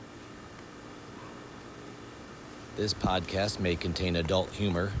This podcast may contain adult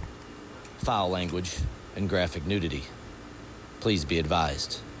humor, foul language, and graphic nudity. Please be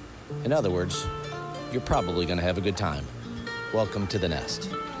advised. In other words, you're probably going to have a good time. Welcome to the nest.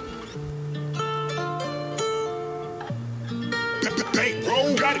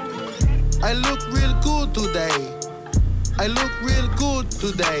 I look real good today. I look real good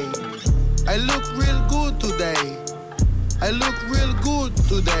today. I look real good today. I look real good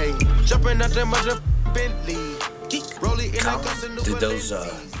today. Jumping out the mother Bentley. Rolling in Collin, did those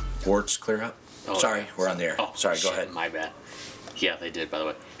warts clear up? Oh, Sorry, we're on the air. Oh, sorry, shit, go ahead. My bad. Yeah, they did, by the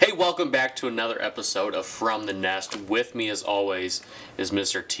way. Hey, welcome back to another episode of From the Nest. With me, as always, is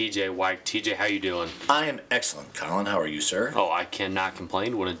Mr. TJ White. TJ, how you doing? I am excellent, Collin. How are you, sir? Oh, I cannot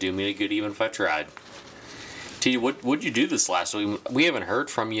complain. Wouldn't do me any good even if I tried. TJ, what'd you do this last week? We haven't heard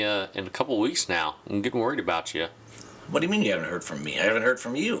from you in a couple weeks now. I'm getting worried about you. What do you mean you haven't heard from me? I haven't heard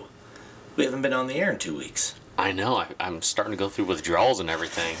from you. We haven't been on the air in 2 weeks. I know. I'm starting to go through withdrawals and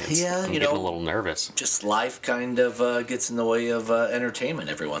everything. I'm getting a little nervous. Just life kind of gets in the way of entertainment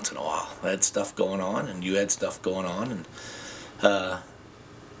every once in a while. I had stuff going on, and you had stuff going on, and the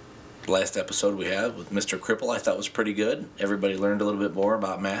last episode we had with Mr. Cripple I thought was pretty good. Everybody learned a little bit more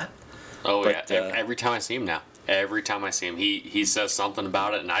about Matt. Oh, but, yeah. Every time I see him now. Every time I see him, he says something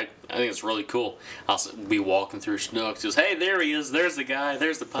about it, and I think it's really cool. I'll be walking through Schnucks, just, hey, there he is, there's the guy,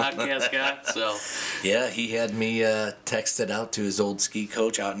 there's the podcast guy. So, yeah, he had me texted out to his old ski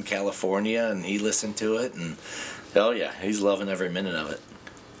coach out in California, and he listened to it, and oh yeah, he's loving every minute of it.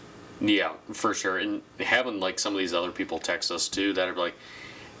 Yeah, for sure. And having like some of these other people text us too that are like,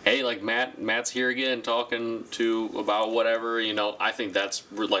 hey, like Matt's here again talking about whatever, I think that's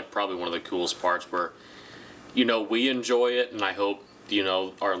like probably one of the coolest parts where we enjoy it, and I hope,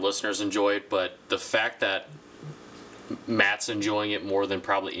 our listeners enjoy it, but the fact that Matt's enjoying it more than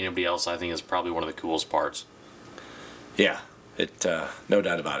probably anybody else, I think is probably one of the coolest parts. Yeah, no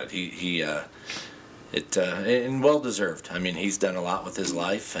doubt about it. And well deserved. I mean, he's done a lot with his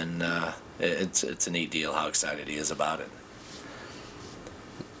life, and it's a neat deal how excited he is about it.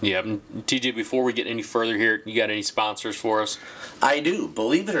 Yeah, TJ, before we get any further here, you got any sponsors for us? I do.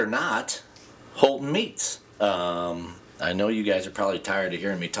 Believe it or not, Holton Meats. I know you guys are probably tired of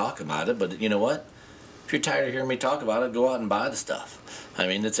hearing me talk about it, but you know what? If you're tired of hearing me talk about it, go out and buy the stuff. I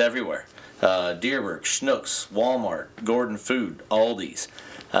mean, it's everywhere. Deerberg, Schnucks, Walmart, Gordon Food, Aldi's.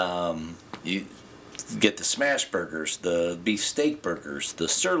 You get the smash burgers, the beef steak burgers, the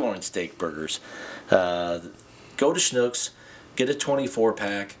sirloin steak burgers. Go to Schnucks, get a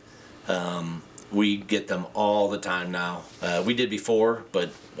 24-pack. We get them all the time now. We did before,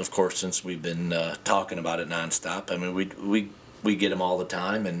 but of course, since we've been talking about it nonstop, I mean, we get them all the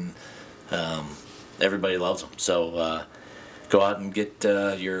time, and everybody loves them. So go out and get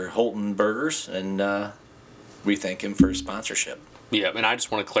your Holton burgers, and we thank him for his sponsorship. Yeah, and I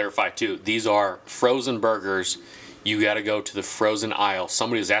just want to clarify too. These are frozen burgers. You got to go to the frozen aisle.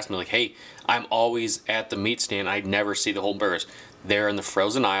 Somebody was asking me like, "Hey, I'm always at the meat stand. I never see the Holton burgers. They're in the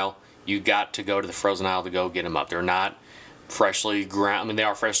frozen aisle." You got to go to the frozen aisle to go get them up. They're not freshly ground. I mean, they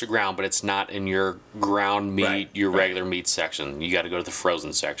are freshly ground, but it's not in your ground meat, regular meat section. You got to go to the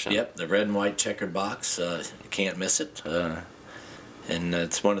frozen section. Yep, the red and white checkered box. You can't miss it. And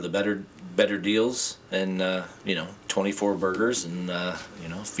it's one of the better deals. And 24 burgers, and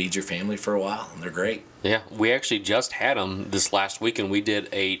feeds your family for a while. And they're great. Yeah, we actually just had them this last week, and we did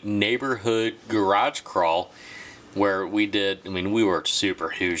a neighborhood garage crawl. Where we were super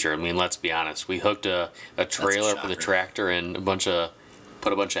Hoosier. I mean, let's be honest. We hooked a trailer up with a tractor and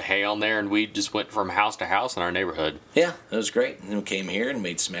put a bunch of hay on there, and we just went from house to house in our neighborhood. Yeah, it was great. And then we came here and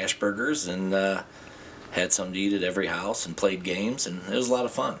made smash burgers and had something to eat at every house and played games, and it was a lot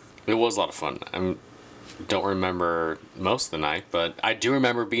of fun. It was a lot of fun. I don't remember most of the night, but I do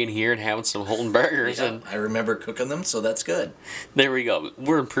remember being here and having some Holton burgers. Yeah, and I remember cooking them, so that's good. There we go.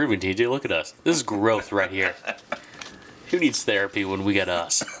 We're improving, TJ. Look at us. This is growth right here. Who needs therapy when we got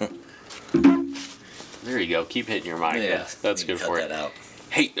us? There you go. Keep hitting your mic. Yeah, that's good for you. Cut that out.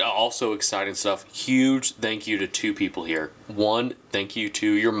 Hey, also exciting stuff. Huge thank you to two people here. One, thank you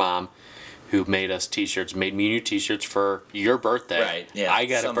to your mom, who made us T-shirts, made me new T-shirts for your birthday. Right, yeah. I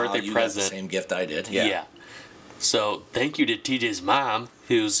got Somehow a birthday you present. Got the same gift I did. Yeah. So thank you to TJ's mom,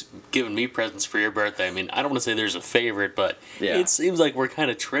 who's given me presents for your birthday. I mean, I don't want to say there's a favorite, but It seems like we're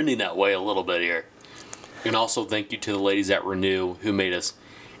kind of trending that way a little bit here. And also thank you to the ladies at Renew, who made us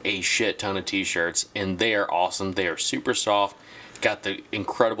a shit ton of T-shirts, and they are awesome. They are super soft. Got the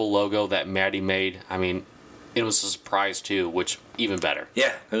incredible logo that Maddie made. I mean, it was a surprise too, which even better.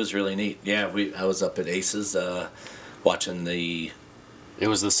 Yeah, it was really neat. Yeah, I was up at Aces watching the It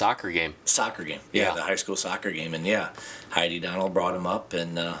was the soccer game. Soccer game. Yeah, the high school soccer game. And yeah, Heidi Donald brought him up,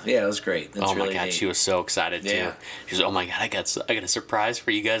 and yeah, it was great. That's Oh my really God, neat. she was so excited Yeah. too. She was, oh my God, I got a surprise for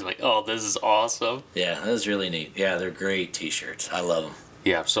you guys. I'm like, oh, this is awesome. Yeah, that was really neat. Yeah, they're great T-shirts. I love them.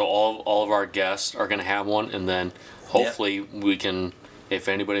 Yeah, so all of our guests are going to have one, and then hopefully we can, if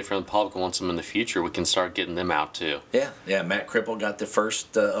anybody from the public wants them in the future, we can start getting them out too. Yeah. Matt Cripple got the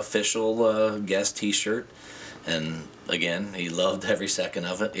first official guest T-shirt, and again, he loved every second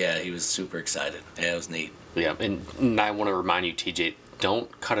of it. Yeah, he was super excited. Yeah, it was neat. Yeah, and I want to remind you, TJ,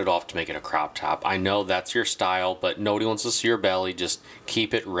 don't cut it off to make it a crop top. I know that's your style, but nobody wants to see your belly. Just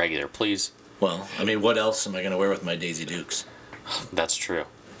keep it regular, please. Well, I mean, what else am I going to wear with my Daisy Dukes? That's true.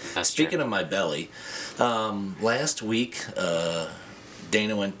 Speaking of my belly, last week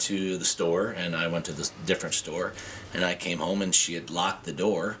Dana went to the store and I went to this different store, and I came home and she had locked the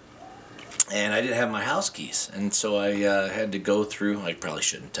door, and I didn't have my house keys, and so I had to go through. I probably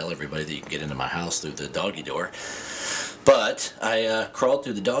shouldn't tell everybody that you can get into my house through the doggy door, but I crawled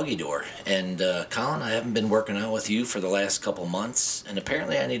through the doggy door, and Collin, I haven't been working out with you for the last couple months, and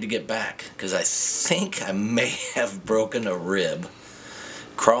apparently I need to get back because I think I may have broken a rib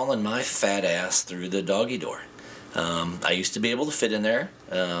crawling my fat ass through the doggy door. I used to be able to fit in there.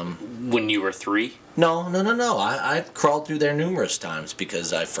 When you were 3? No. I crawled through there numerous times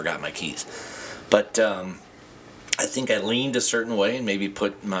because I forgot my keys. But I think I leaned a certain way and maybe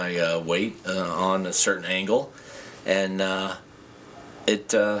put my weight on a certain angle, and it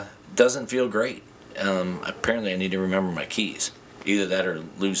doesn't feel great. Apparently I need to remember my keys. Either that or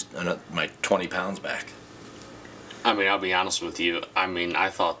lose my 20 pounds back. I mean, I'll be honest with you. I mean, I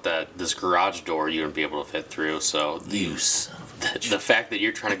thought that this garage door you wouldn't be able to fit through, so You son of a bitch. the fact that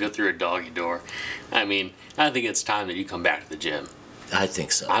you're trying to go through a doggy door, I mean, I think it's time that you come back to the gym. I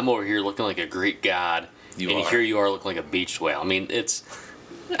think so. I'm over here looking like a Greek god, You and are. here you are looking like a beached whale.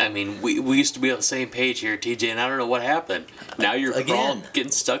 I mean, we used to be on the same page here, TJ, and I don't know what happened. Now you're Again,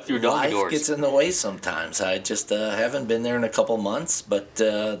 getting stuck through doggy Life doors. gets in the way sometimes. I just haven't been there in a couple months, but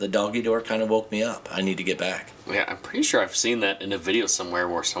the doggy door kind of woke me up. I need to get back. Yeah, I'm pretty sure I've seen that in a video somewhere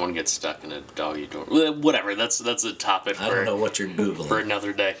where someone gets stuck in a doggy door. Well, whatever, that's a topic I don't know what you're Googling. for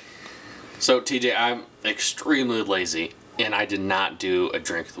another day. So, TJ, I'm extremely lazy, and I did not do a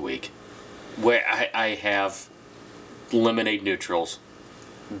drink of the week. Where I have lemonade neutrals.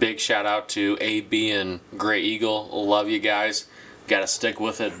 Big shout out to AB and Grey Eagle. Love you guys. Got to stick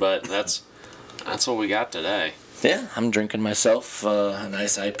with it, but that's what we got today. Yeah, I'm drinking myself a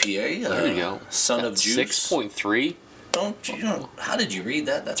nice IPA. There you go. Son of Juice. 6.3. Don't you know? How did you read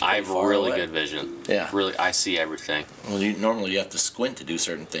that? That's I pretty have far really away. good vision. Yeah. Really, I see everything. Well, normally you have to squint to do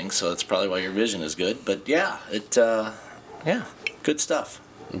certain things, so that's probably why your vision is good. But yeah, yeah, good stuff.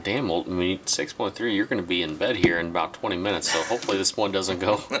 Damn, well, I mean, 6.3, you're going to be in bed here in about 20 minutes, so hopefully this one doesn't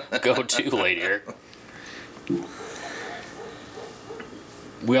go too late here.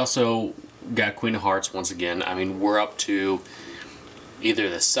 We also got Queen of Hearts once again. I mean, we're up to either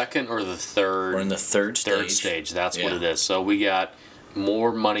the second or the third. We're in the third stage. That's what Yeah. it is. So we got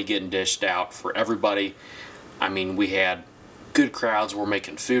more money getting dished out for everybody. I mean, we had good crowds. We're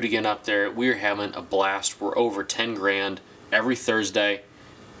making food again up there. We're having a blast. We're over 10 grand every Thursday.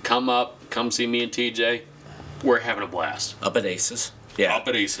 Come up, come see me and TJ. We're having a blast. Up at Aces. Yeah. Up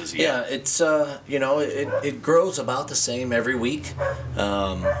at Aces, Yeah, it's it grows about the same every week.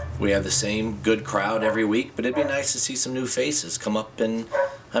 We have the same good crowd every week, but it'd be nice to see some new faces come up and,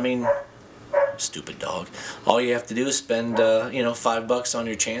 I mean, stupid dog. All you have to do is spend $5 on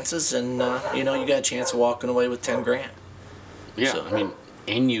your chances, and you got a chance of walking away with 10 grand. Yeah, So- I mean,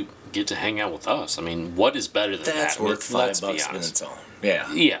 and you get to hang out with us. I mean, what is better than That's that? I mean, worth let's $5 be on honest. its own.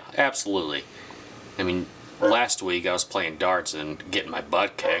 Yeah. Yeah, absolutely. I mean, last week I was playing darts and getting my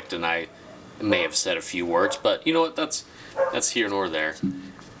butt kicked, and I may have said a few words, but you know what? That's here nor there.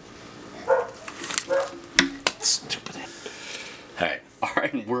 Stupid. All right. All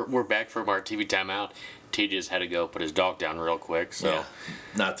right, we're back from our TV timeout. TJ just had to go put his dog down real quick, so Yeah.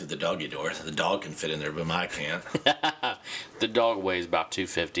 Not through the doggy door. The dog can fit in there, but mine can't. the dog weighs about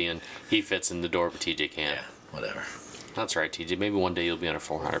 250, and he fits in the door, but TJ can't. Yeah. Whatever. That's right, TJ. Maybe one day you'll be under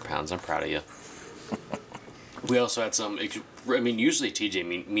 400 pounds. I'm proud of you. We also had some. I mean, usually TJ,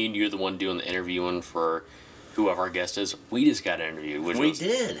 me and you're the one doing the interviewing for whoever our guest is. We just got an interview, which We was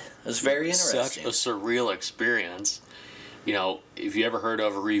did. It was very such interesting. a surreal experience. You know, if you ever heard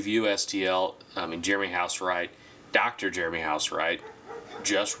of a Review STL, I mean, Jeremy Housewright, Dr. Jeremy Housewright,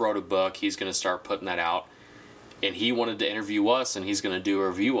 just wrote a book. He's going to start putting that out. and he wanted to interview us, and he's going to do a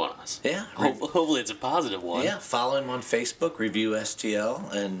review on us. Yeah. Hopefully it's a positive one. Yeah, follow him on Facebook, Review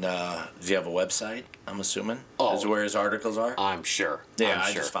STL, and do you have a website, I'm assuming? Oh. Is where his articles are? I'm sure. Yeah, I'm I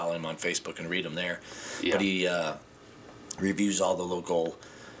sure. just follow him on Facebook and read them there. Yeah. But he reviews all the local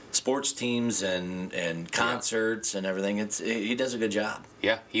sports teams and concerts and everything. He does a good job.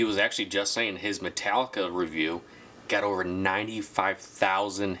 Yeah, he was actually just saying his Metallica review got over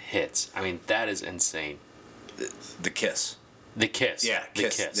 95,000 hits. I mean, that is insane. The Kiss. The Kiss. Yeah, the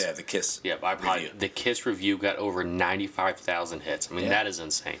Kiss. Kiss. Yeah, the Kiss. Yeah, review. the Kiss review got over 95,000 hits. I mean, Yeah. that is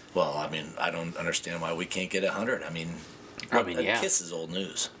insane. Well, I mean, I don't understand why we can't get 100. I mean, yeah. Kiss is old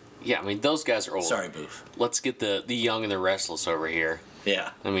news. Yeah, I mean, those guys are old. Sorry, Boof. Let's get the young and the restless over here.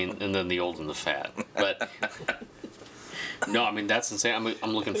 Yeah. I mean, and then the old and the fat. But no, I mean, that's insane.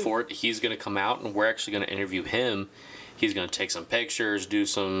 I'm looking forward. He's going to come out, and we're actually going to interview him. He's going to take some pictures, do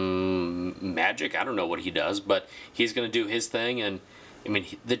some magic. I don't know what he does, but he's going to do his thing. And, I mean,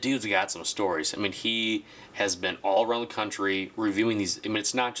 the dude's got some stories. I mean, he has been all around the country reviewing these. I mean,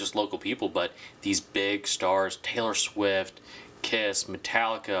 it's not just local people, but these big stars, Taylor Swift, Kiss,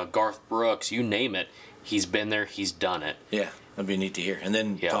 Metallica, Garth Brooks, you name it. He's been there. He's done it. Yeah, that'd be neat to hear. And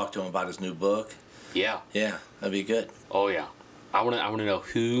then talk to him about his new book. Yeah. Yeah, that'd be good. Oh, yeah. I want to know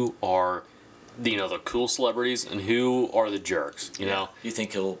who are the cool celebrities and who are the jerks, you know? You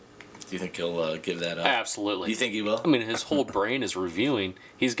think he'll give that up? Absolutely. You think he will? I mean, his whole brain is reviewing.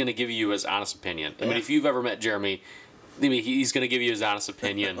 He's going to give you his honest opinion. I mean, if you've ever met Jeremy, I mean, he's going to give you his honest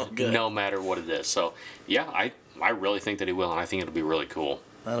opinion no matter what it is. So, yeah, I really think that he will, and I think it'll be really cool.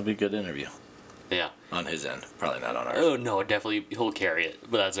 That'll be a good interview. Yeah. On his end. Probably not on ours. Oh, no, definitely he'll carry it,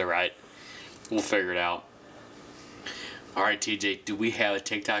 but that's all right. We'll figure it out. All right, TJ, do we have a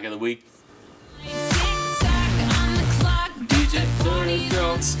TikTok of the week?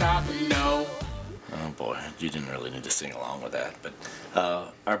 Don't stop and no. Oh boy, you didn't really need to sing along with that. But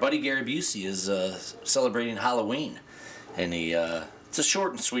our buddy Gary Busey is celebrating Halloween, and it's a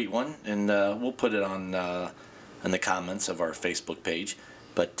short and sweet one, and we'll put it on in the comments of our Facebook page.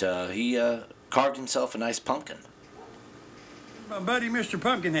 But he carved himself a nice pumpkin. My buddy Mr.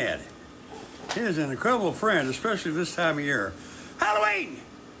 Pumpkinhead. He is an incredible friend, especially this time of year. Halloween!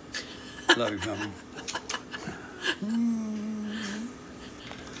 Love you, Pumpkin.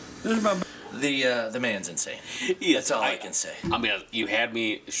 This is my... The man's insane. Yes, That's all I can say. I mean, you had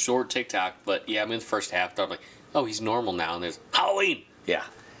me short TikTok, but yeah, I mean, the first half, I thought like, oh, he's normal now, and there's Halloween. Yeah,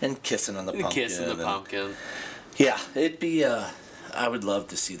 and kissing on the pumpkin. Kissing the pumpkin. Yeah, it'd be. I would love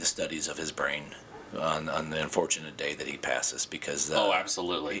to see the studies of his brain on the unfortunate day that he passes, because oh,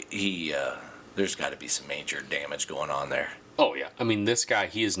 absolutely. He there's got to be some major damage going on there. Oh yeah, I mean, this guy,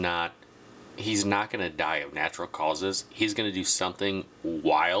 he's not going to die of natural causes. He's going to do something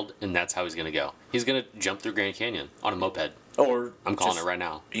wild, and that's how he's going to go. He's going to jump through Grand Canyon on a moped. Or I'm calling it right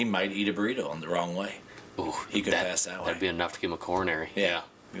now. He might eat a burrito on the wrong way. Ooh, he could pass that way. That'd be enough to give him a coronary. Yeah.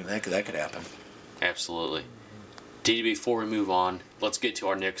 That could happen. Absolutely. TJ, before we move on, let's get to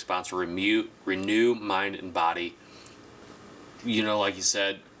our next sponsor, Renew Mind and Body. You know, like you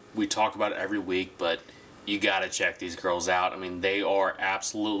said, we talk about it every week, but you got to check these girls out. I mean, they are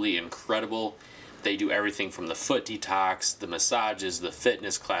absolutely incredible. They do everything from the foot detox, the massages, the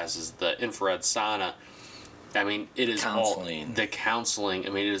fitness classes, the infrared sauna. I mean, it is counseling. all the counseling. I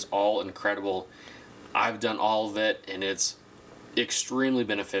mean, it is all incredible. I've done all of it, and it's extremely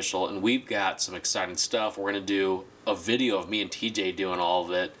beneficial. And we've got some exciting stuff. We're going to do a video of me and TJ doing all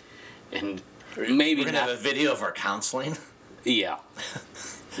of it, and maybe we're going to have a video of our counseling. Yeah.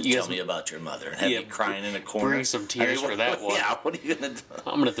 Tell me about your mother and have me crying in a corner. Bring some tears for that one. Yeah, what are you going to do?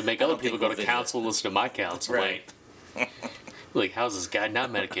 I'm going to have to make other people go to counsel and listen to my counsel. Right. Like, how's this guy not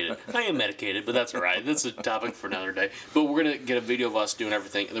medicated? I am medicated, but that's all right. That's a topic for another day. But we're going to get a video of us doing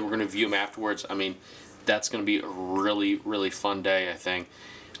everything, and then we're going to view them afterwards. I mean, that's going to be a really, really fun day, I think.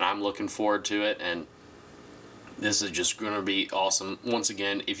 And I'm looking forward to it, and this is just going to be awesome. Once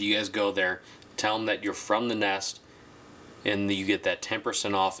again, if you guys go there, tell them that you're from the Nest, and you get that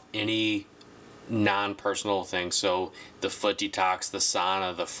 10% off any non-personal thing. So the foot detox, the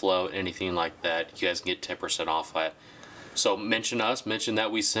sauna, the float, anything like that, you guys can get 10% off that. So mention us, mention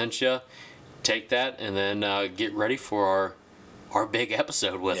that we sent you, take that, and then get ready for our big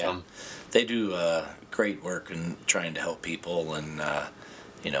episode with them. They do great work in trying to help people, and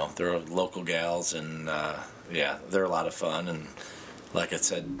they're local gals, and they're a lot of fun. And like I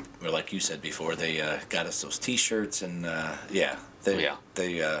said, or like you said before, they got us those T-shirts, and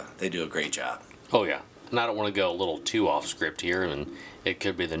they do a great job. Oh yeah, and I don't want to go a little too off script here, and it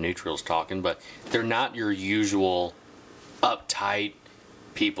could be the neutrals talking, but they're not your usual uptight,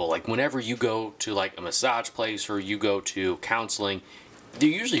 people, like whenever you go to like a massage place or you go to counseling, they're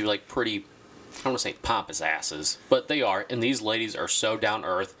usually like pretty, I don't want to say pompous asses, but they are. And these ladies are so down to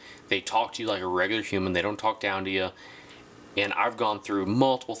earth. They talk to you like a regular human. They don't talk down to you. And I've gone through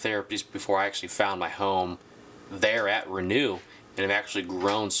multiple therapies before I actually found my home there at Renew. And I've actually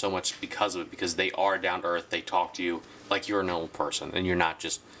grown so much because of it, because they are down to earth. They talk to you like you're a normal person and you're not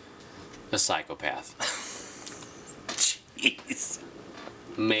just a psychopath. Jeez.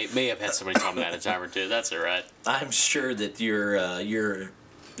 May have had somebody tell me that a time or two. That's all right. I'm sure that your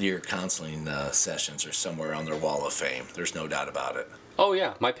counseling sessions are somewhere on their wall of fame. There's no doubt about it. Oh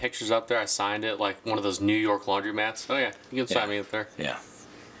yeah, my picture's up there. I signed it like one of those New York laundromats. Oh yeah, you can sign me up there. Yeah.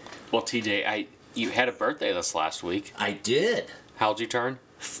 Well, TJ, you had a birthday this last week. I did. How'd you turn?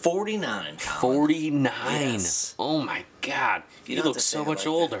 49, Collin. 49. Yes. Oh my God, you don't look have to say so it much like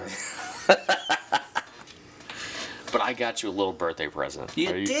older. But I got you a little birthday present.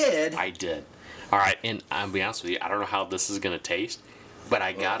 You did? I did. All right, and I'll be honest with you, I don't know how this is gonna taste, but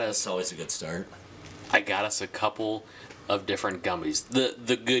I got us. That's always a good start. I got us a couple of different gummies.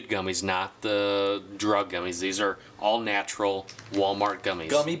 The good gummies, not the drug gummies. These are all natural Walmart gummies.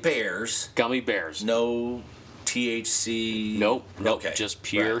 Gummy bears. Gummy bears. No THC. Nope. Okay. Just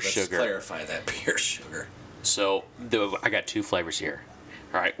pure Right, sugar. Let's clarify that. Pure sugar. So I got two flavors here.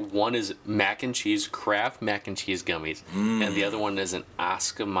 All right, one is mac and cheese, Kraft mac and cheese gummies, and the other one is an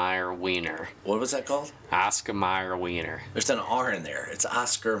Oscar Mayer wiener. What was that called? Oscar Mayer wiener. There's an R in there. It's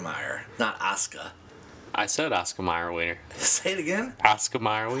Oscar Mayer, not Oscar. I said Oscar Mayer wiener. Say it again. Oscar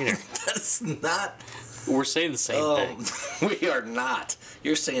Mayer wiener. That's not. We're saying the same thing. We are not.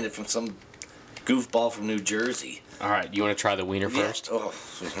 You're saying it from some goofball from New Jersey. All right, you want to try the wiener first? Yeah. Oh,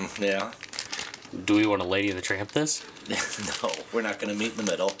 yeah. Do we want to Lady in the Tramp this? No, we're not going to meet in the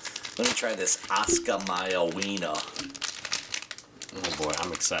middle. Let me try this Oscar Mayer wiener. Oh boy,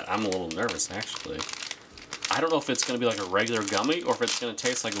 I'm excited. I'm a little nervous actually. I don't know if it's going to be like a regular gummy or if it's going to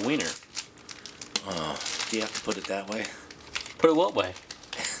taste like a wiener. Oh, do you have to put it that way? Put it what way?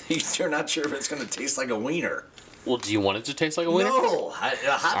 You're not sure if it's going to taste like a wiener. Well, do you want it to taste like a wiener? No, a hot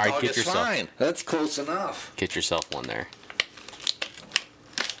All right, dog get is yourself- fine. That's close enough. Get yourself one there.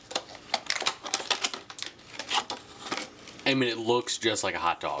 I mean, it looks just like a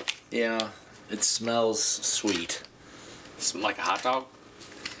hot dog. Yeah, it smells sweet. Like a hot dog?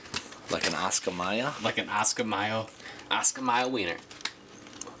 Like an Oscar Mayer? Like an Oscar Mayo wiener.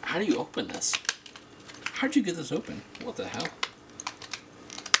 How do you open this? How'd you get this open? What the hell?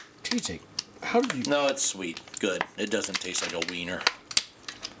 TJ, how did you... No, it's sweet. Good. It doesn't taste like a wiener.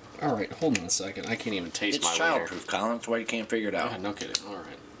 Alright, hold on a second. I can't even taste It's my wiener. childproof, Collin. That's why you can't figure it out. Yeah, no kidding.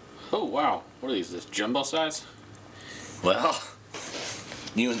 Alright. Oh, wow. What are these? This jumbo size? Well,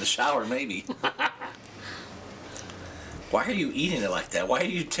 you in the shower, maybe. Why are you eating it like that? Why do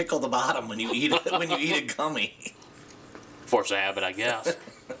you tickle the bottom when you eat it, when you eat a gummy? Force of habit, I guess.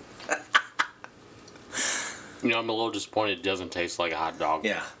 You know, I'm a little disappointed it doesn't taste like a hot dog.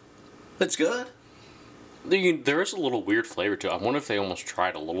 Yeah. It's good. There is a little weird flavor to it. I wonder if they almost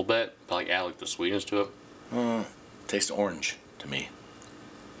tried a little bit, but like add like the sweetness to it. Tastes orange to me.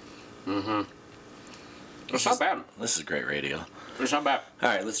 Mm-hmm. It's not bad. This is great radio. It's not bad. All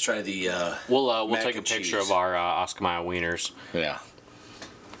right, let's try the We'll mac take a and picture cheese. of our Oscar Mayer wieners. Yeah.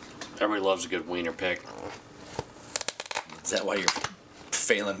 Everybody loves a good wiener pic. Is that why you're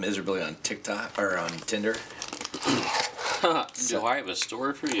failing miserably on TikTok or on Tinder? Do I have a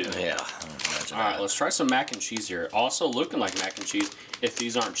story for you? Yeah. Imagine All right, that. let's try some mac and cheese here. Also looking like mac and cheese. If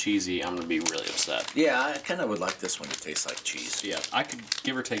these aren't cheesy, I'm going to be really upset. Yeah, I kind of would like this one to taste like cheese. Yeah, I could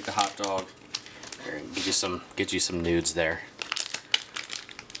give or take the hot dog. Here, get you some nudes there.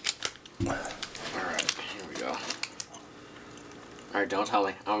 All right, here we go. All right, don't tell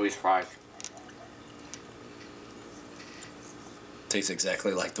me. I'm gonna be surprised. Tastes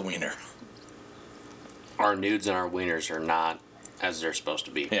exactly like the wiener. Our nudes and our wieners are not as they're supposed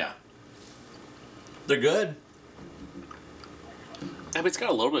to be. Yeah. They're good. I mean, it's got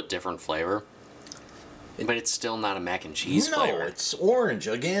a little bit different flavor, but it's still not a mac and cheese flavor. it's orange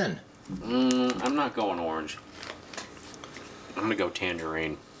again. I'm not going orange. I'm gonna go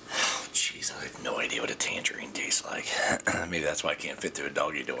tangerine. Oh, jeez, I have no idea what a tangerine tastes like. Maybe that's why I can't fit through a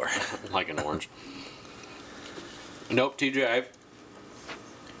doggy door. Like an orange. Nope, TJ.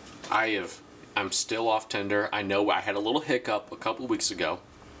 I'm still off Tinder. I know I had a little hiccup a couple weeks ago,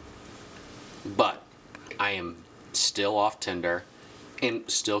 but I am still off Tinder and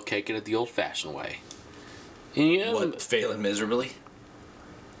still kicking it the old-fashioned way. And you know, What, failing miserably?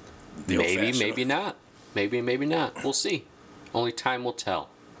 The maybe, old-fashioned maybe way? not. Maybe not. We'll see. Only time will tell.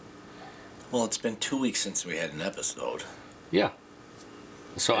 Well, it's been 2 weeks since we had an episode. Yeah.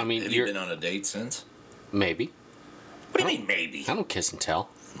 So I mean, have you been on a date since? Maybe. What do you mean maybe? I don't kiss and tell.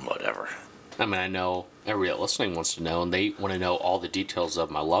 Whatever. I mean, I know everybody listening wants to know, and they want to know all the details of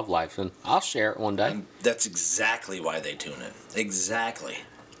my love life, and I'll share it one day. And that's exactly why they tune in. Exactly.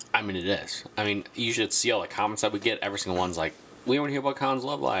 I mean, it is. I mean, you should see all the comments that we get. Every single one's like, we want to hear about Collin's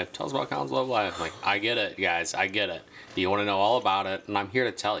love life. Tell us about Collin's love life. I'm like, I get it, guys. I get it. You want to know all about it, and I'm here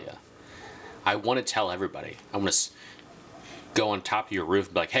to tell you. I want to tell everybody. I want to go on top of your roof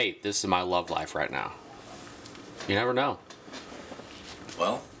and be like, hey, this is my love life right now. You never know.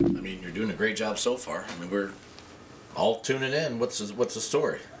 Well, I mean, you're doing a great job so far. I mean, we're all tuning in. What's the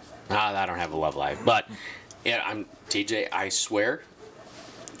story? I don't have a love life. But, yeah, I'm TJ, I swear,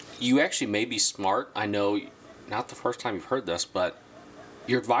 you actually may be smart. I know, not the first time you've heard this, but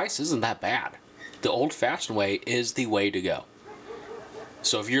your advice isn't that bad. The old-fashioned way is the way to go.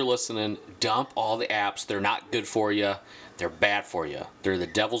 So if you're listening, dump all the apps. They're not good for you. They're bad for you. They're the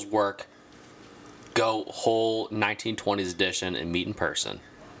devil's work. Go whole 1920s edition and meet in person.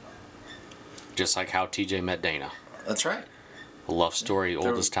 Just like how TJ met Dana. That's right. A love story,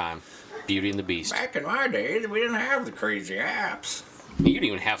 old as time. Beauty and the Beast. Back in my day, we didn't have the crazy apps. You didn't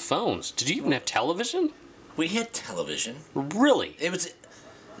even have phones. Did you even have television? We had television. Really? It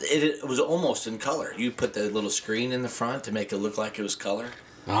was almost in color. You put the little screen in the front to make it look like it was color.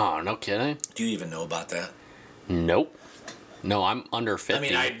 Oh, no kidding. Do you even know about that? Nope. No, I'm under 50. I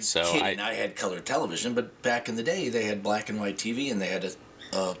mean, I I had color television, but back in the day, they had black and white TV, and they had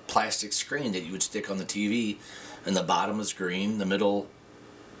a plastic screen that you would stick on the TV, and the bottom was green, the middle,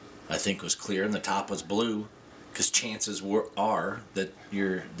 I think, was clear, and the top was blue, because chances are that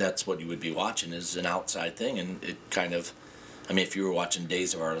that's what you would be watching is an outside thing, and it kind of, I mean, if you were watching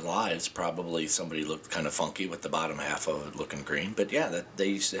Days of Our Lives, probably somebody looked kind of funky with the bottom half of it looking green, but yeah, they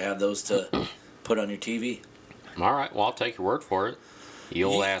used to have those to put on your TV. All right, well, I'll take your word for it. You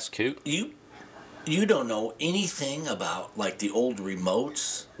old ass coot. You don't know anything about, like, the old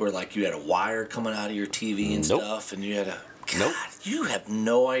remotes where, like, you had a wire coming out of your TV and stuff, and you had God, you have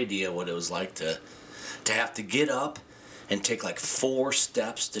no idea what it was like to have to get up and take, like, 4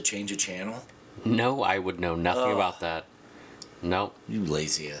 steps to change a channel? No, I would know nothing about that. No. You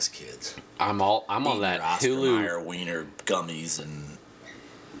lazy-ass kids. I'm on that Oscar Hulu. Mayer wiener gummies and...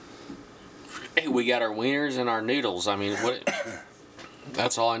 Hey, we got our wieners and our noodles. I mean, what?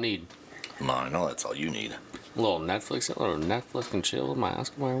 That's all I need. I know that's all you need. A little Netflix and chill with my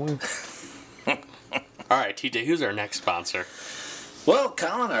Oscar Mayer wiener. All right, TJ, who's our next sponsor? Well,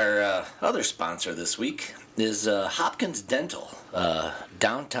 Collin, our other sponsor this week is Hopkins Dental,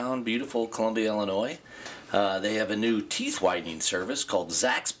 downtown beautiful Columbia, Illinois. They have a new teeth whitening service called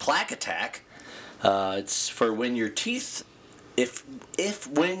Zach's Plaque Attack. It's for when your teeth... If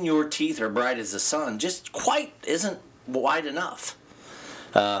when your teeth are bright as the sun, just quite isn't wide enough.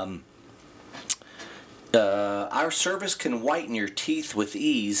 Our service can whiten your teeth with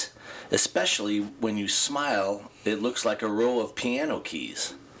ease, especially when you smile. It looks like a row of piano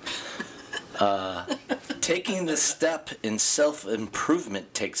keys. Taking this step in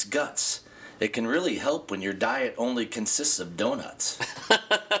self-improvement takes guts. It can really help when your diet only consists of donuts.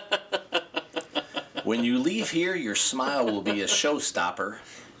 When you leave here, your smile will be a showstopper.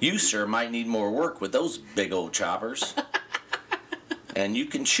 You, sir, might need more work with those big old choppers. And you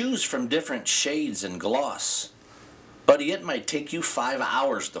can choose from different shades and gloss. But it might take you 5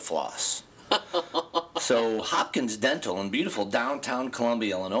 hours to floss. So Hopkins Dental in beautiful downtown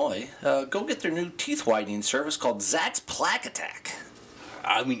Columbia, Illinois, go get their new teeth whitening service called Zach's Plaque Attack.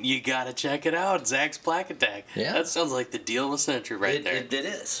 I mean, you gotta check it out, Zach's Plaque Attack. Yeah. That sounds like the deal of the century right there. It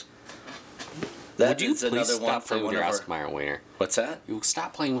is. Would you please stop playing with your Oscar Mayer wiener? What's that? You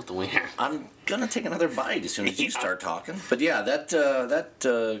stop playing with the wiener. I'm gonna take another bite as soon as you start talking. But yeah,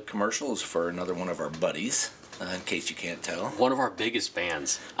 that commercial is for another one of our buddies, in case you can't tell. One of our biggest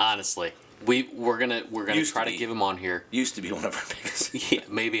fans, honestly. We're gonna try to give him on here. Used to be one of our biggest. Yeah,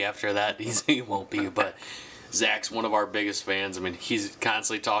 maybe after that he won't be, but Zach's one of our biggest fans. I mean, he's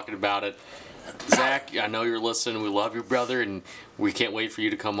constantly talking about it. Zach, I know you're listening. We love your brother, and we can't wait for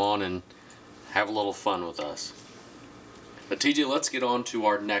you to come on and have a little fun with us. But TJ, let's get on to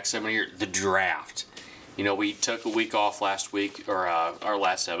our next segment here, the draft. You know, we took a week off last week, or our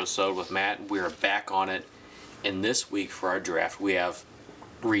last episode with Matt. We're back on it. And this week for our draft, we have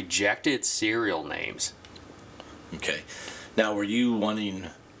rejected cereal names. Okay. Now, were you wanting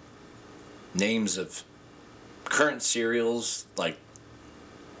names of current cereals, like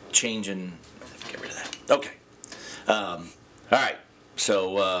changing? Get rid of that. Okay. All right.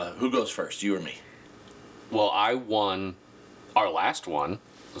 So, who goes first, you or me? Well, I won our last one,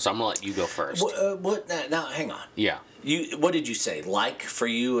 so I'm going to let you go first. What? Now, hang on. Yeah. What did you say? Like for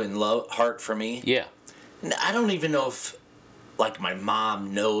you and love, heart for me? Yeah. I don't even know if, like, my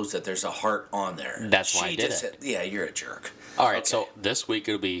mom knows that there's a heart on there. That's why I did it. Said, yeah, you're a jerk. All right, Okay. so this week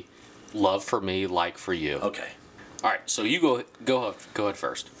it'll be love for me, like for you. Okay. All right, so you go ahead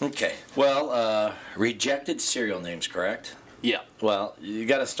first. Okay. Well, rejected cereal names, correct? Yeah. Well, you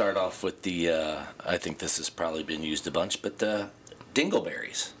got to start off with the, I think this has probably been used a bunch, but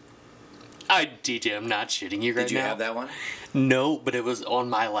dingleberries. DJ, I'm not shitting you right now. Did you have that one? No, but it was on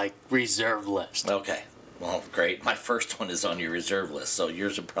my, reserve list. Okay. Well, great. My first one is on your reserve list, so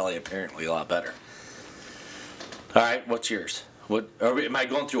yours are probably apparently a lot better. All right, what's yours? Am I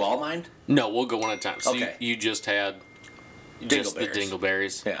going through all mine? No, we'll go one at a time. So Okay. you just had just the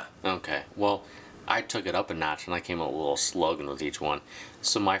dingleberries? Yeah. Okay. Well, I took it up a notch and I came up with a little slogan with each one.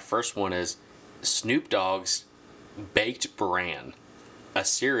 So my first one is Snoop Dogg's Baked Bran. A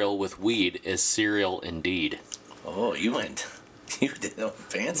cereal with weed is cereal indeed. Oh, you did it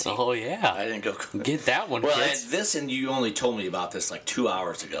fancy. Oh, yeah. I didn't go. Get that one, Well, kids. and you only told me about this like 2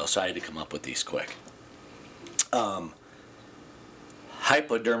 hours ago, so I had to come up with these quick.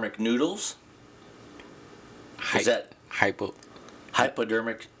 Hypodermic noodles. Is that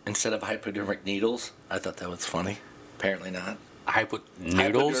hypodermic instead of hypodermic needles? I thought that was funny. Apparently not.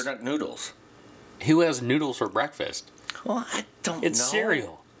 Noodles? Hypodermic noodles. Who has noodles for breakfast? Well, I don't know. It's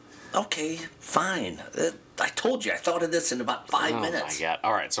cereal. Okay, fine. I told you, I thought of this in about 5 minutes. Oh my god.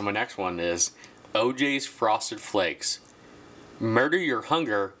 All right, so my next one is OJ's Frosted Flakes. Murder your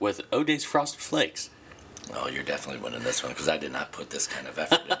hunger with OJ's Frosted Flakes. Oh, you're definitely winning this one because I did not put this kind of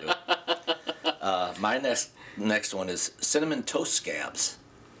effort into it. My next one is cinnamon toast scabs.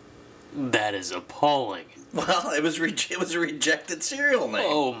 That is appalling. Well, it was a rejected cereal name.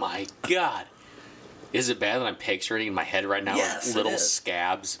 Oh my god. Is it bad that I'm picturing in my head right now Yes, little it is.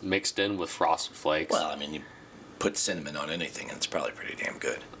 scabs mixed in with Frosted Flakes? Well, I mean, you put cinnamon on anything and it's probably pretty damn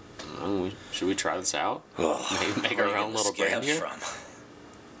good. Should we try this out? Oh, Make where our are you own getting the little brand scabs here? from?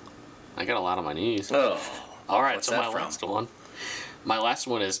 I got a lot on my knees. Oh, All right, what's so that my from? last one. My last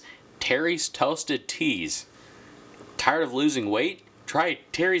one is Terry's Toasted Teas. Tired of losing weight? Try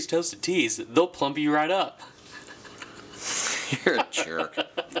Terry's Toasted Teas. They'll plump you right up. You're a jerk.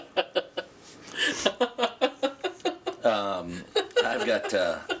 I've got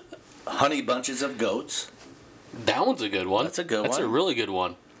honey bunches of goats, That one's a good one. That's a good That's one. a really good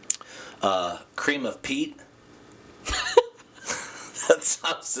one. cream of Pete. That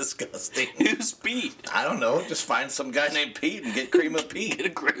sounds disgusting. Who's Pete? I don't know. Just find some guy named Pete and get cream of Get Pete. a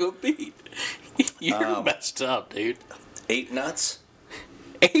cream of Pete. You're messed up, dude. Ape nuts.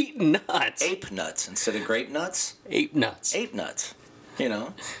 8 nuts. Ape nuts instead of grape nuts. 8 nuts. Ape nuts. You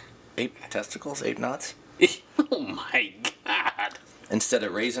know, ape testicles, ape nuts. Oh my god. Instead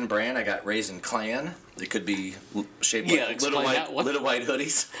of Raisin Bran, I got Raisin Clan. It could be shaped Yeah, like explain that one. little white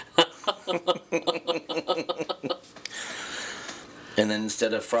hoodies. And then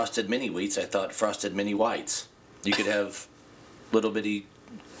instead of Frosted Mini Wheats, I thought Frosted Mini Whites. You could have little bitty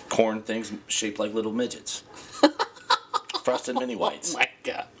corn things shaped like little midgets. Frosted Mini Whites. Oh my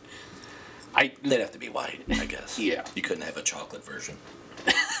god. They'd have to be white, I guess. Yeah. You couldn't have a chocolate version.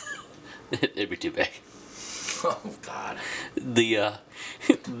 It'd be too big. Oh, God. The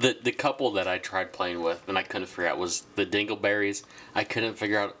couple that I tried playing with and I couldn't figure out was the Dingleberries. I couldn't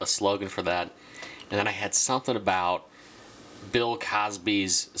figure out a slogan for that. And then I had something about Bill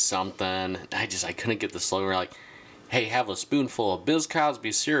Cosby's something. I couldn't get the slogan. We're like, hey, have a spoonful of Bill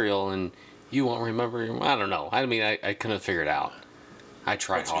Cosby cereal and you won't remember. I don't know. I mean, I couldn't figure it out. I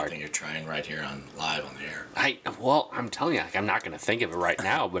tried That's a good hard. thing you're trying right here on live on the air. I'm telling you, I'm not going to think of it right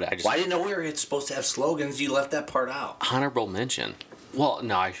now, but I just... Why didn't know we were supposed to have slogans? You left that part out. Honorable mention. Well,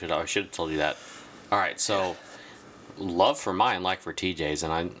 no, I should have told you that. All right, so love for mine, like for TJ's,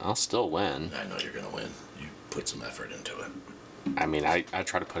 and I'll still win. I know you're going to win. You put some effort into it. I mean, I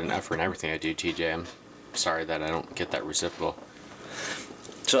try to put an effort in everything I do, TJ. I'm sorry that I don't get that reciprocal.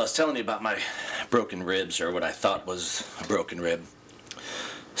 So I was telling you about my broken ribs, or what I thought was a broken rib.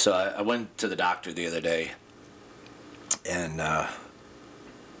 So I went to the doctor the other day, and the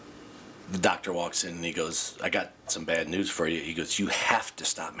doctor walks in and he goes, I got some bad news for you. He goes, you have to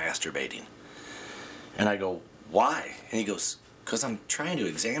stop masturbating. And I go, why? And he goes, because I'm trying to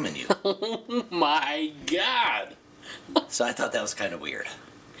examine you. Oh my God. So I thought that was kind of weird.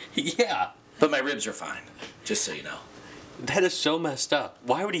 Yeah. But my ribs are fine, just so you know. That is so messed up.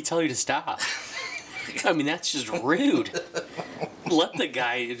 Why would he tell you to stop? I mean, that's just rude. Let the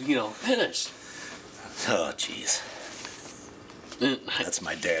guy, finish. Oh, jeez. That's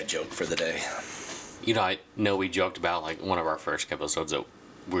my dad joke for the day. I know we joked about, like, one of our first episodes that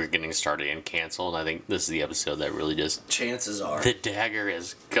we're getting started and canceled. I think this is the episode that really just... Chances are. The dagger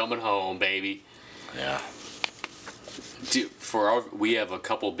is coming home, baby. Yeah. Dude, we have a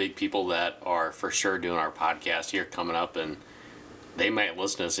couple big people that are for sure doing our podcast here coming up, and they might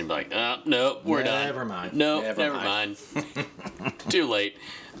listen to us and be like, no, we're done. Never mind. No, never mind. Too late.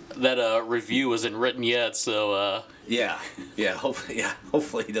 That review isn't written yet, so... Yeah.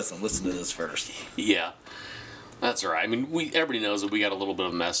 Hopefully he doesn't listen to this first. Yeah. That's all right. I mean, everybody knows that we got a little bit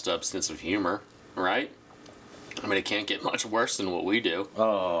of messed up sense of humor, right? I mean, it can't get much worse than what we do.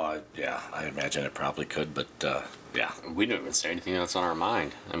 Oh, yeah. I imagine it probably could, but, yeah. We don't even say anything that's on our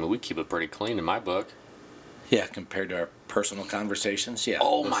mind. I mean, we keep it pretty clean in my book. Yeah, compared to our personal conversations, yeah.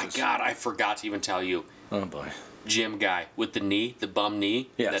 Oh, my God. I forgot to even tell you. Oh, boy. Gym guy with the bum knee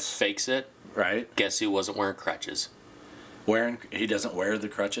yes. that fakes it. Right. Guess who wasn't wearing crutches? He doesn't wear the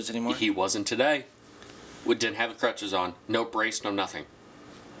crutches anymore? He wasn't today. We didn't have the crutches on. No brace, no nothing.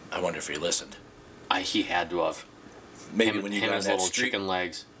 I wonder if he listened. He had to have. Maybe when you got his that little chicken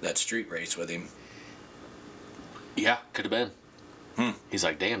legs. That street race with him. Yeah, could have been. He's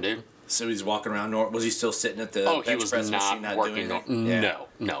like, damn, dude. So he's walking around. Was he still sitting at the bench he was press not machine, not working. doing anything? Yeah.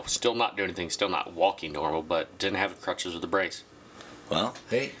 No, still not doing anything. Still not walking normal, but didn't have the crutches or the brace. Well,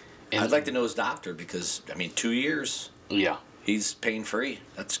 hey, I'd like to know his doctor because 2 years. Yeah, he's pain free.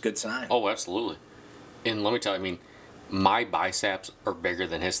 That's a good sign. Oh, absolutely. And let me tell you, my biceps are bigger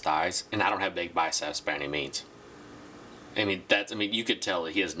than his thighs, and I don't have big biceps by any means. You could tell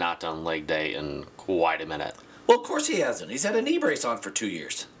that he has not done leg day in quite a minute. Well, of course he hasn't. He's had a knee brace on for 2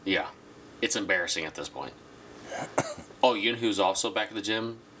 years. Yeah. It's embarrassing at this point. Oh, you know who's also back at the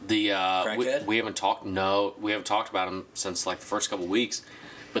gym? We haven't talked. No, we haven't talked about him since like the first couple weeks.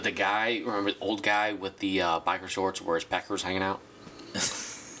 But the guy, remember the old guy with the biker shorts where his pecker was hanging out?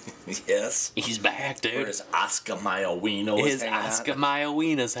 Yes. He's back, dude. Where his Oscar Mayo Wiener is hanging out. His Oscar Mayo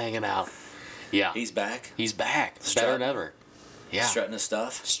Wiener's hanging out. Yeah. He's back? He's back. Better than ever. Yeah. Strutting his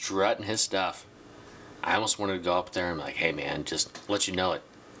stuff? Strutting his stuff. I almost wanted to go up there and be like, hey, man, just let you know it.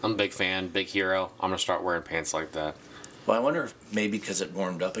 I'm a big fan, big hero. I'm going to start wearing pants like that. Well, I wonder if maybe because it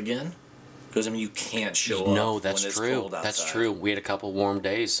warmed up again. Because, you can't show up No, that's when it's true. cold outside. That's true. We had a couple warm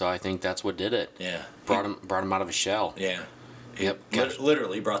days, so I think that's what did it. Yeah. Brought him out of his shell. Yeah. Yep.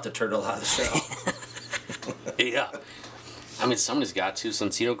 Literally brought the turtle out of the shell. Yeah. Somebody's got to,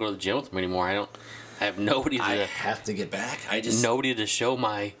 since you don't go to the gym with me anymore. I have nobody to... I have to get back. Nobody to show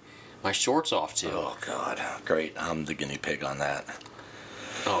my shorts off to. Oh, God. Great. I'm the guinea pig on that.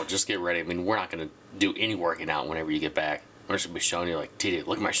 Oh, just get ready. We're not going to do any working out whenever you get back. We're just going to be showing you, like, TJ,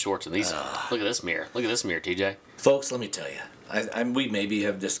 look at my shorts and these. Look at this mirror. Look at this mirror, TJ. Folks, let me tell you. We maybe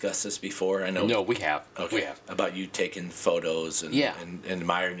have discussed this before. I know. No, we have. Okay. We have. About you taking photos and, and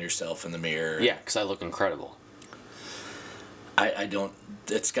admiring yourself in the mirror. Yeah, because I look incredible. I don't.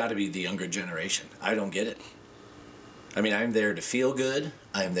 It's got to be the younger generation. I don't get it. I'm there to feel good.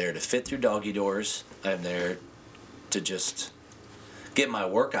 I'm there to fit through doggy doors. I'm there to just get my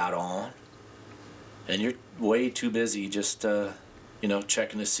workout on. And you're way too busy just,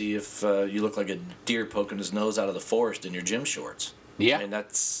 checking to see if you look like a deer poking his nose out of the forest in your gym shorts. Yeah.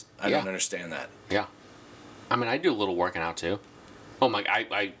 I don't understand that. Yeah. I do a little working out too. Oh my,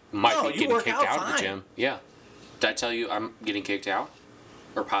 I might be getting kicked out of the gym. Yeah. Did I tell you I'm getting kicked out?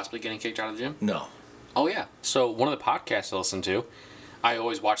 Or possibly getting kicked out of the gym? No. Oh yeah. So one of the podcasts I listen to, I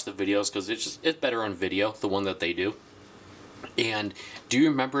always watch the videos because it's better on video, the one that they do. And do you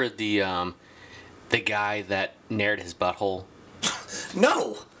remember the guy that nared his butthole?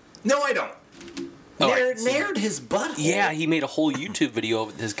 No, I don't. Nared his butthole? Yeah, he made a whole YouTube video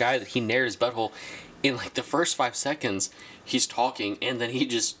of this guy that he nared his butthole. In like the first 5 seconds, he's talking, and then he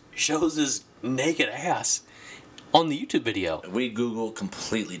just shows his naked ass on the YouTube video. We Google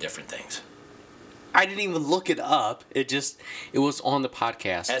completely different things. I didn't even look it up. It was on the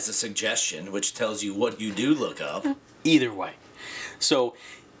podcast. As a suggestion, which tells you what you do look up. Either way. So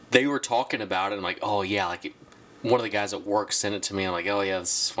they were talking about it. I'm like, oh yeah, like one of the guys at work sent it to me. I'm like, oh yeah,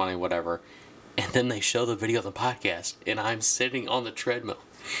 this is funny, whatever. And then they show the video of the podcast, and I'm sitting on the treadmill,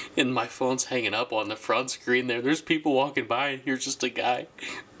 and my phone's hanging up on the front screen there. There's people walking by, and here's just a guy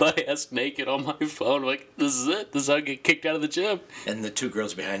butt-ass naked on my phone. I'm like, this is it. This is how I get kicked out of the gym. And the two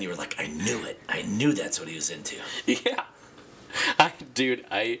girls behind you were like, I knew it. I knew that's what he was into. Yeah.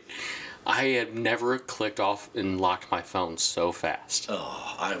 I had never clicked off and locked my phone so fast.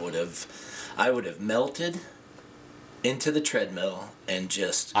 Oh, I would have melted into the treadmill and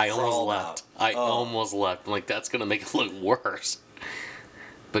just almost left. I'm like, that's gonna make it look worse.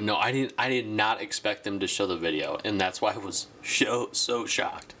 But no, I did not expect them to show the video, and that's why I was so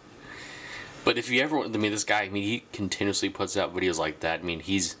shocked. But if you ever, I mean, this guy, I mean, he continuously puts out videos like that. I mean,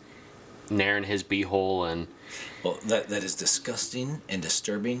 he's naring his beehole and... Well, that is disgusting and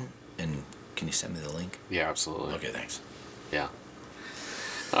disturbing. And can you send me the link? Yeah, absolutely. Okay, thanks. Yeah.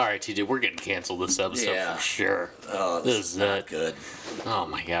 All right, TJ, we're getting canceled this episode for sure. Oh, this is not good. Oh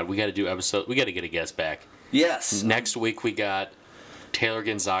my God, we got to do episode. We got to get a guest back. Yes. Next week we got Taylor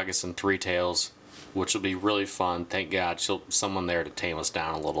Gonzagas and Three Tails, which will be really fun. Thank God, someone there to tame us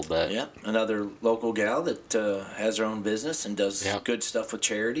down a little bit. Yep, another local gal that has her own business and does good stuff with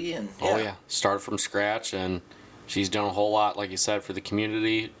charity. And Oh yeah, started from scratch, and she's done a whole lot, like you said, for the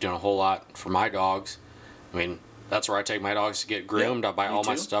community. Done a whole lot for my dogs. I mean, that's where I take my dogs to get groomed. I buy all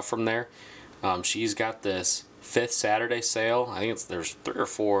my stuff from there. She's got this 5th Saturday sale. I think there's 3 or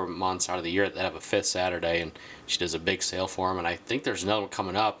 4 months out of the year that have a 5th Saturday, and she does a big sale for them. And I think there's another one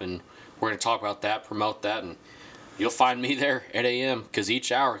coming up, and we're going to talk about that, promote that, and you'll find me there at 8 a.m. because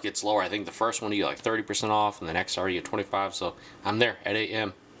each hour gets lower. I think the first one you get like 30% off, and the next hour you get 25%. So I'm there at 8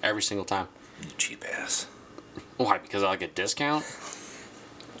 a.m. every single time. You cheap ass. Why? Because I like a discount?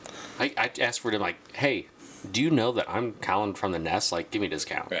 I asked for them like, hey, do you know that I'm Collin from the Nest? Like, give me a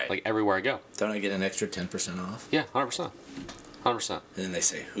discount. Right. Like, everywhere I go. Don't I get an extra 10% off? Yeah, 100%. 100%. And then they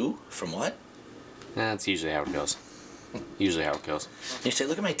say, who? From what? That's usually how it goes. Usually how it goes. And you say,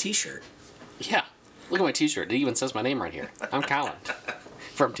 look at my t-shirt. Yeah. Look at my t-shirt. It even says my name right here. I'm Collin.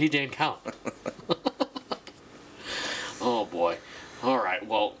 From TJ and Collin. Oh, boy. All right.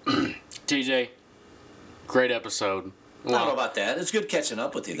 Well, TJ, great episode. I don't know about that. It's good catching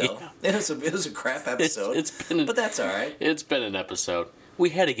up with you, though. Yeah. It was a crap episode. But that's all right. It's been an episode. We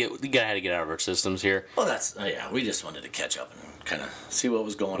had to get out of our systems here. Well, we just wanted to catch up and kind of see what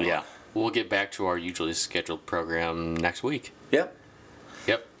was going on. Yeah. We'll get back to our usually scheduled program next week. Yep.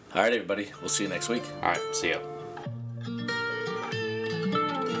 All right, everybody. We'll see you next week. All right. See ya.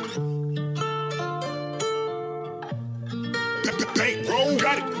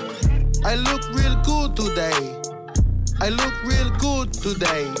 I look real good today. I look real good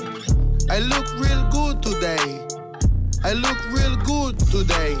today. I look real good today. I look real good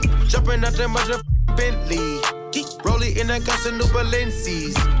today. Jumping out the mother Bentley. Rolling in a gas and new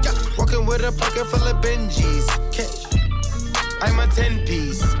Balenci's. Walking with a pocket full of Benjis. I'm a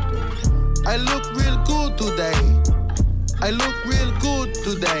 10-piece. I look real good today. I look real good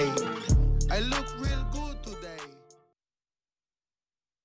today. I look real